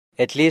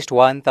At least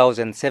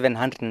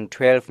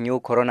 1,712 new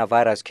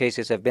coronavirus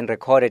cases have been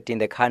recorded in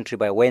the country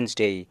by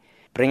Wednesday,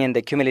 bringing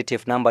the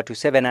cumulative number to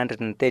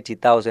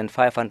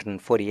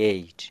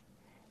 730,548.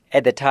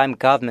 At the time,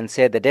 government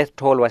said the death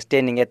toll was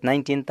standing at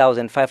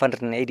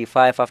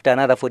 19,585 after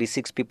another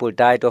 46 people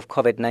died of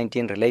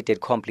COVID-19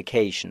 related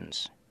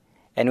complications.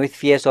 And with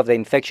fears of the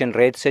infection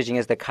rate surging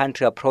as the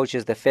country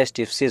approaches the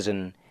festive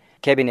season,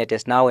 Cabinet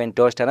has now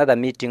endorsed another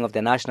meeting of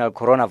the National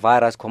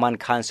Coronavirus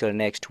Command Council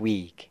next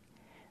week.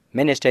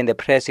 Minister in the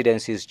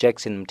Presidency is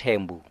Jackson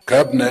Mthembu.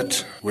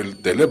 Cabinet will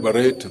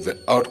deliberate the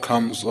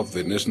outcomes of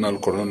the National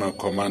Corona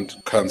Command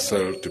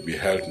Council to be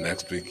held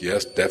next week.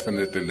 Yes,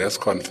 definitely, let's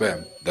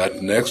confirm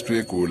that next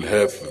week we will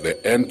have the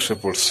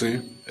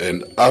NCCC,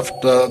 and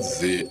after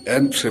the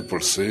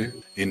NCCC,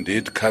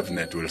 indeed,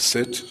 Cabinet will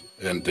sit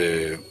and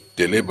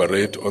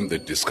deliberate on the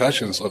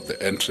discussions of the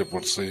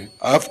NCCC.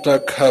 After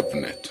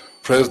Cabinet,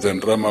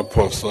 President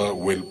Ramaphosa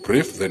will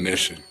brief the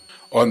nation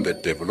on the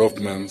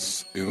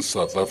developments in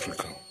South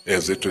Africa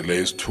as it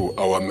relates to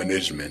our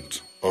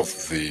management of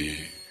the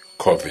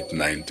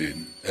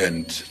COVID-19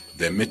 and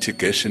the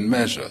mitigation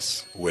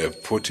measures we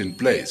have put in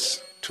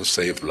place to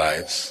save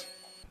lives.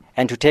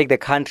 And to take the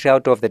country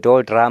out of the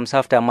doldrums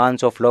after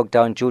months of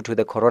lockdown due to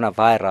the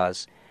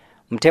coronavirus,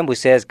 Mthembu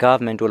says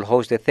government will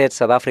host the third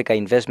South Africa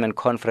Investment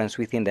Conference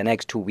within the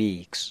next 2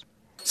 weeks.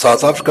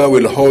 South Africa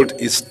will hold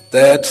its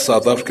third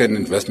South African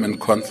Investment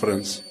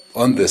Conference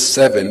on the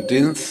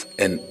 17th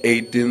and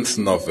 18th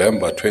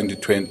November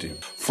 2020,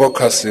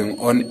 focusing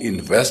on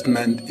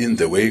investment in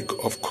the wake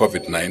of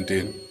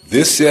COVID-19.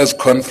 This year's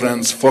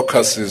conference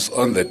focuses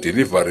on the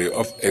delivery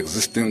of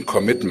existing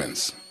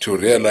commitments to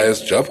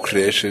realize job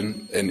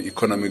creation and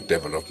economic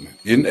development.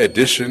 In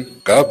addition,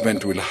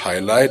 government will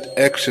highlight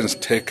actions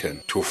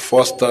taken to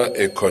foster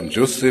a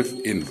conducive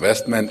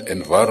investment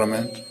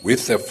environment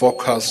with a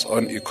focus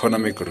on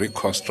economic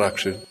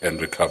reconstruction and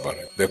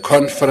recovery. The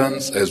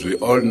conference, as we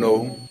all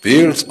know,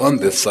 builds on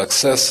the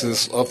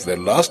successes of the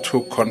last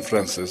two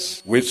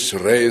conferences, which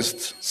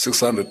raised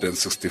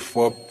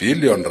 664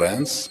 billion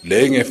rands,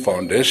 laying a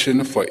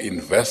foundation for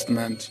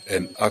investment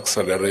and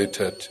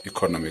accelerated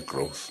economic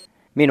growth.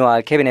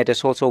 Meanwhile, Cabinet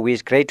has also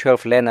wished grade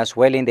 12 learners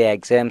well in their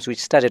exams, which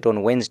started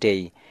on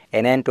Wednesday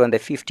and end on the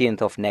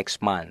 15th of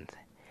next month.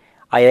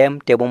 I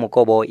am Tebo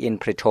Mukobo in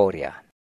Pretoria.